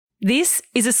This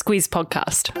is a Squiz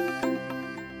podcast.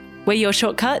 We're your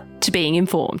shortcut to being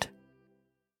informed.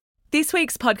 This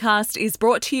week's podcast is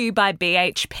brought to you by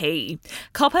BHP.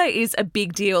 Copper is a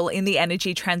big deal in the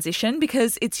energy transition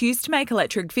because it's used to make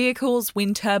electric vehicles,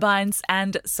 wind turbines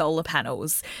and solar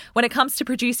panels. When it comes to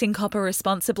producing copper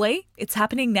responsibly, it's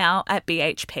happening now at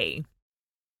BHP.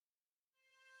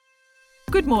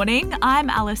 Good morning, I'm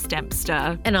Alice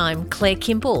Dempster. And I'm Claire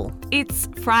Kimball. It's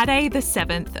Friday the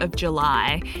 7th of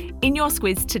July. In your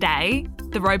Squiz today,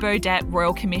 the Robodebt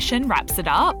Royal Commission wraps it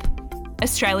up,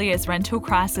 Australia's rental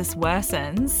crisis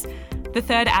worsens, the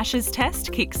third Ashes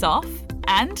test kicks off,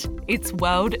 and it's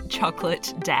World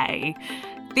Chocolate Day.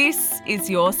 This is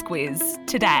your Squiz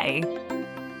today.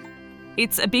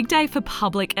 It's a big day for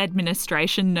public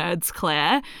administration nerds,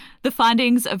 Claire. The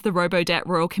findings of the Robodebt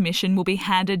Royal Commission will be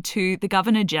handed to the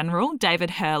Governor-General, David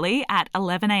Hurley, at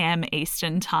 11 a.m.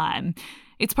 Eastern Time.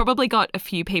 It's probably got a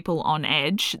few people on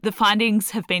edge. The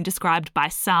findings have been described by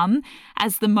some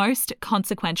as the most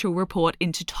consequential report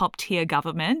into top-tier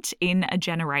government in a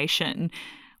generation.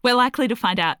 We're likely to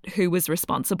find out who was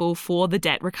responsible for the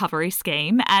debt recovery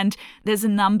scheme, and there's a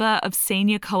number of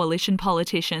senior coalition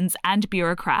politicians and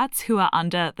bureaucrats who are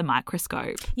under the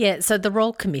microscope. Yeah, so the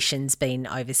Royal Commission's been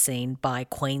overseen by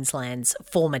Queensland's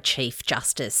former Chief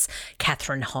Justice,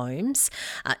 Catherine Holmes.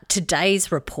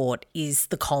 Today's report is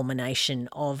the culmination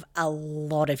of a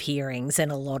lot of hearings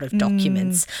and a lot of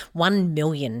documents. 1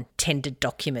 million tendered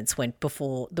documents went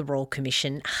before the Royal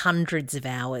Commission, hundreds of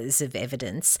hours of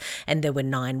evidence, and there were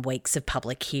 9 weeks of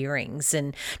public hearings.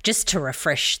 And just to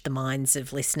refresh the minds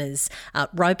of listeners,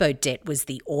 Robodebt was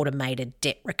the automated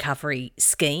debt recovery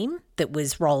scheme that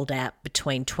was rolled out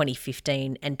between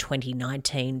 2015 and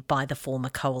 2019 by the former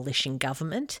coalition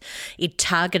government. It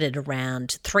targeted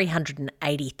around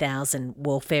 380,000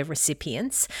 welfare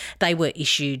recipients. They were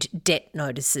issued debt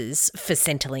notices for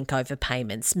Centrelink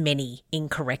overpayments, many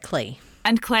incorrectly.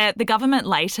 And Claire, the government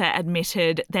later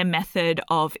admitted their method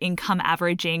of income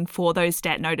averaging for those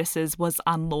debt notices was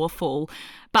unlawful.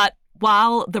 But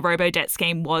while the Robodebt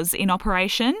scheme was in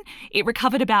operation, it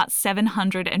recovered about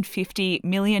 $750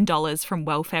 million from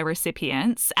welfare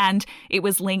recipients, and it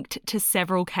was linked to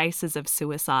several cases of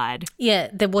suicide. Yeah,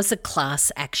 there was a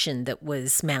class action that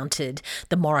was mounted.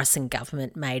 The Morrison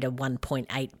government made a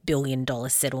 $1.8 billion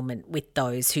settlement with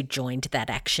those who joined that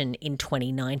action in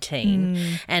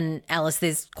 2019. And Alice,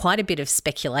 there's quite a bit of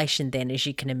speculation then, as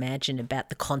you can imagine, about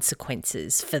the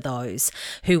consequences for those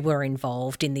who were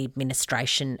involved in the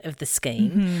administration of the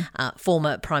scheme.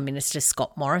 Former Prime Minister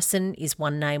Scott Morrison is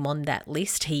one name on that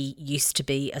list. He used to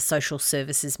be a social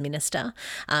services minister,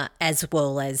 as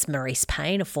well as Maurice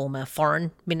Payne, a former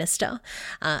foreign minister.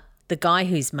 The guy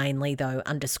who's mainly, though,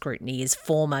 under scrutiny is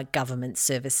former Government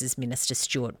Services Minister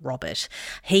Stuart Robert.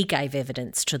 He gave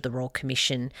evidence to the Royal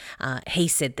Commission. He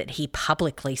said that he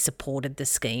publicly supported the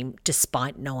scheme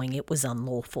despite knowing it was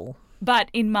unlawful. But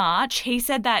in March, he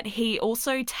said that he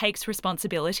also takes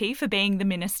responsibility for being the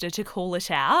minister to call it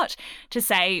out, to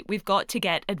say, we've got to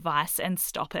get advice and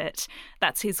stop it.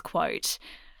 That's his quote.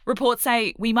 Reports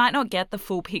say we might not get the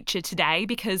full picture today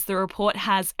because the report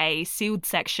has a sealed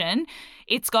section.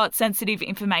 It's got sensitive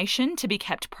information to be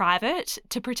kept private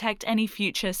to protect any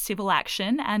future civil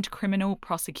action and criminal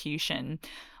prosecution.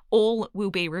 All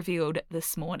will be revealed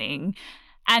this morning.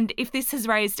 And if this has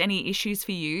raised any issues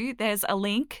for you, there's a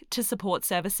link to support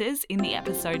services in the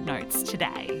episode notes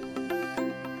today.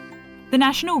 The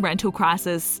national rental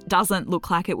crisis doesn't look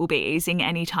like it will be easing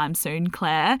anytime soon,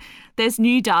 Claire. There's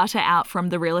new data out from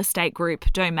the real estate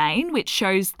group Domain, which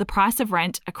shows the price of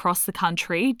rent across the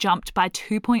country jumped by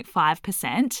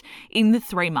 2.5% in the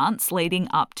 3 months leading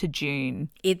up to June.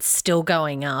 It's still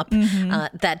going up.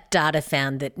 That data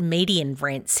found that median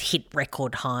rents hit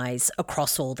record highs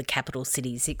across all the capital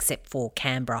cities except for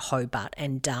Canberra, Hobart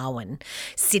and Darwin.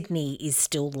 Sydney is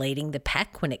still leading the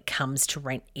pack when it comes to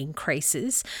rent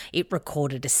increases. It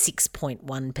recorded a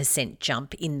 6.1%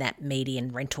 jump in that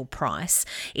median rental price.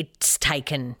 It's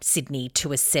taken Sydney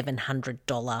to a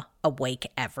 $700 a week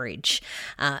average.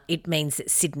 It means that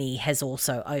Sydney has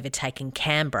also overtaken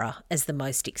Canberra as the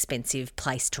most expensive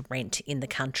place to rent in the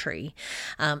country.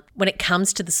 When it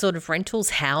comes to the sort of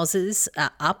rentals, houses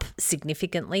are up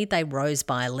significantly. They rose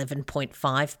by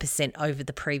 11.5% over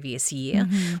the previous year.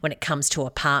 When it comes to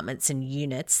apartments and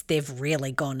units, they've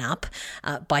really gone up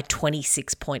by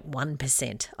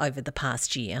 26.1% over the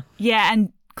past year. Yeah,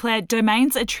 and Claire,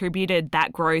 Domain's attributed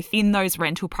that growth in those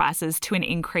rental prices to an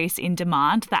increase in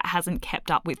demand that hasn't kept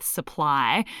up with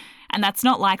supply. And that's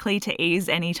not likely to ease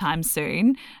anytime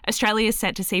soon. Australia is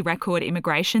set to see record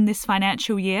immigration this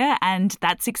financial year, and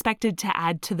that's expected to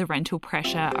add to the rental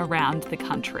pressure around the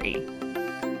country.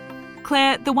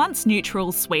 Claire, the once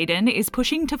neutral Sweden is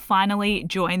pushing to finally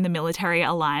join the military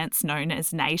alliance known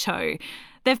as NATO.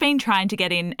 They've been trying to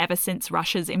get in ever since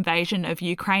Russia's invasion of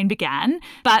Ukraine began,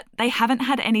 but they haven't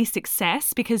had any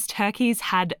success because Turkey's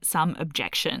had some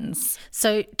objections.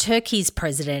 So Turkey's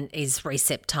president is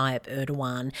Recep Tayyip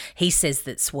Erdogan. He says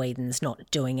that Sweden's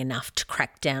not doing enough to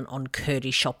crack down on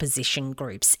Kurdish opposition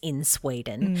groups in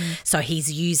Sweden. So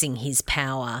he's using his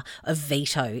power of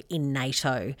veto in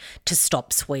NATO to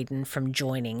stop Sweden from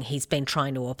joining. He's been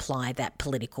trying to apply that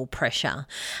political pressure.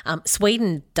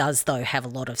 Sweden does, though, have a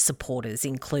lot of supporters,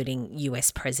 including US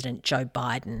President Joe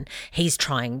Biden. He's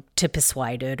trying to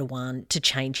persuade Erdogan to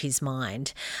change his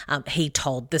mind. He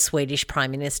told the Swedish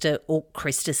Prime Minister Ulf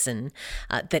Kristersson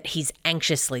that he's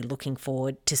anxiously looking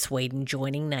forward to Sweden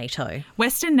joining NATO.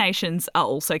 Western nations are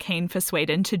also keen for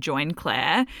Sweden to join,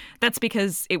 Claire. That's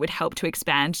because it would help to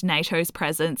expand NATO's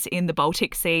presence in the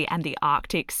Baltic Sea and the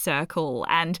Arctic Circle,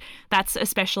 and that's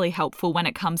especially helpful when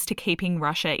it comes to keeping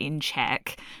Russia in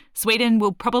check. Sweden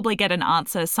will probably get an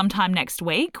answer sometime next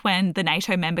week when the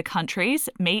NATO member countries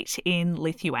meet in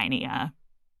Lithuania.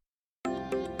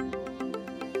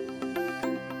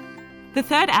 The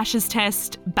third Ashes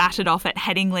test battered off at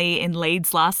Headingley in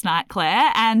Leeds last night, Claire,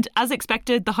 and as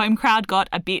expected, the home crowd got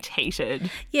a bit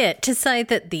heated. Yeah, to say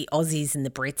that the Aussies and the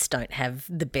Brits don't have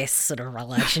the best sort of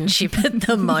relationship at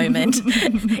the moment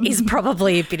is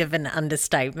probably a bit of an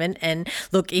understatement. And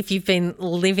look, if you've been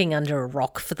living under a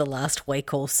rock for the last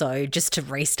week or so, just to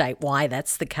restate why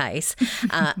that's the case,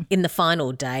 in the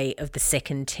final day of the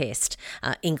second test,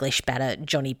 English batter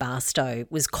Johnny Barstow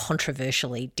was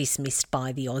controversially dismissed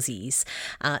by the Aussies.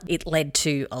 It led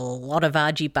to a lot of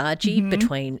argy-bargy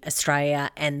between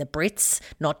Australia and the Brits,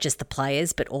 not just the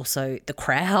players, but also the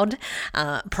crowd.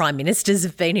 Prime ministers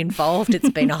have been involved.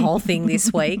 It's been a whole thing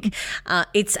this week.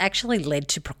 It's actually led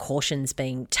to precautions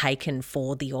being taken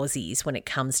for the Aussies when it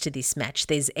comes to this match.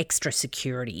 There's extra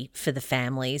security for the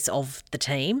families of the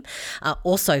team,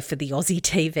 also for the Aussie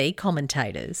TV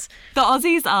commentators. The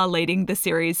Aussies are leading the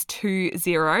series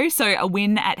 2-0, so a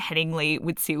win at Headingley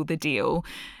would seal the deal.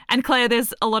 And Claire,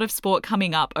 there's a lot of sport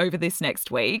coming up over this next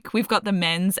week. We've got the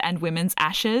men's and women's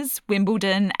Ashes,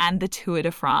 Wimbledon and the Tour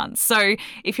de France. So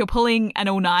if you're pulling an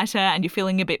all-nighter and you're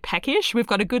feeling a bit peckish, we've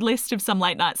got a good list of some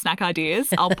late-night snack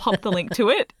ideas. I'll pop the link to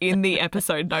it in the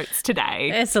episode notes today.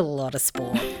 There's a lot of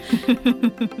sport.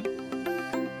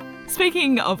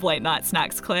 Speaking of late-night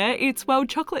snacks, Claire, it's World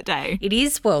Chocolate Day. It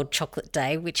is World Chocolate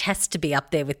Day, which has to be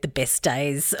up there with the best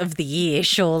days of the year,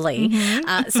 surely.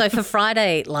 So for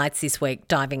Friday Lights this week,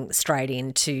 diving straight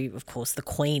into, of course, the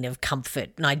queen of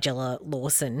comfort, Nigella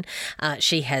Lawson.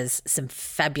 She has some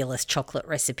fabulous chocolate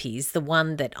recipes. The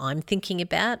one that I'm thinking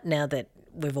about now that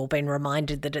we've all been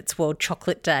reminded that it's World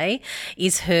Chocolate Day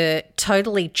is her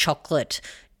totally chocolate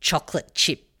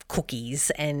chip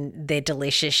cookies, and they're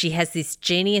delicious. She has this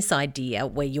genius idea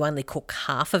where you only cook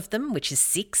half of them, which is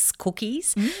 6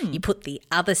 cookies. You put the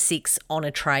other 6 on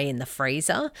a tray in the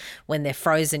freezer. When they're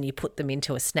frozen, you put them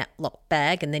into a snap lock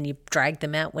bag and then you drag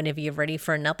them out whenever you're ready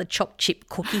for another choc chip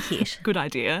cookie hit. Good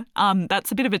idea.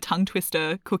 That's a bit of a tongue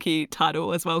twister cookie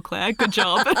title as well, Claire. Good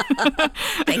job.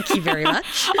 Thank you very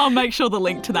much. I'll make sure the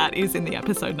link to that is in the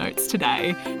episode notes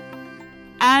today.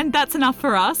 And that's enough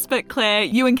for us. But Claire,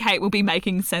 you and Kate will be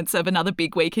making sense of another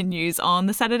big week in news on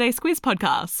the Saturday Squiz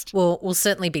podcast. Well, we'll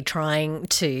certainly be trying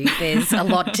to. There's a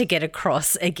lot to get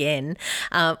across again.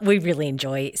 We really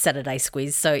enjoy Saturday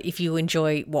Squiz. So if you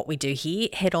enjoy what we do here,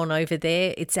 head on over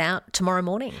there. It's out tomorrow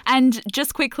morning. And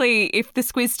just quickly, if the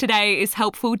Squiz today is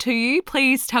helpful to you,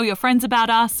 please tell your friends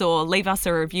about us or leave us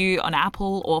a review on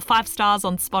Apple or 5 stars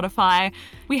on Spotify.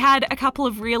 We had a couple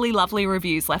of really lovely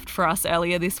reviews left for us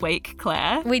earlier this week,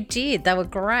 Claire. We did. They were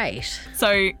great.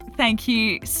 So thank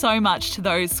you so much to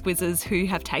those squizzers who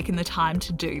have taken the time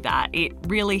to do that. It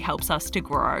really helps us to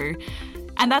grow.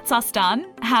 And that's us done.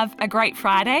 Have a great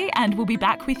Friday and we'll be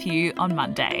back with you on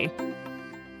Monday.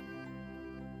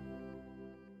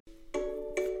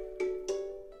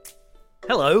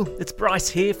 Hello, it's Bryce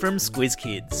here from Squiz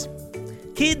Kids.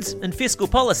 Kids and fiscal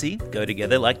policy go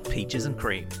together like peaches and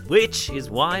cream, which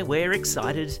is why we're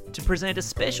excited to present a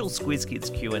special Squiz Kids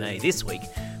Q&A this week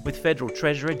with Federal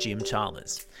Treasurer Jim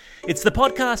Chalmers. It's the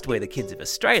podcast where the kids of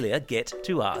Australia get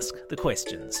to ask the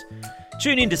questions.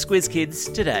 Tune in to Squiz Kids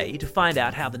today to find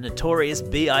out how the notorious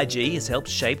BIG has helped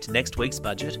shape next week's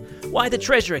budget, why the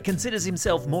Treasurer considers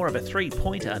himself more of a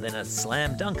three-pointer than a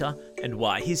slam dunker, and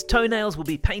why his toenails will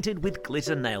be painted with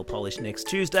glitter nail polish next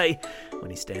Tuesday when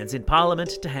he stands in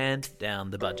Parliament to hand down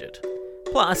the budget.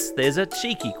 Plus, there's a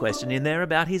cheeky question in there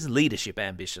about his leadership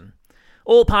ambition.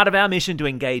 All part of our mission to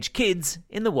engage kids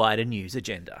in the wider news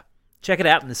agenda. Check it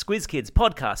out in the Squiz Kids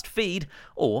podcast feed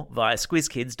or via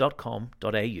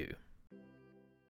squizkids.com.au.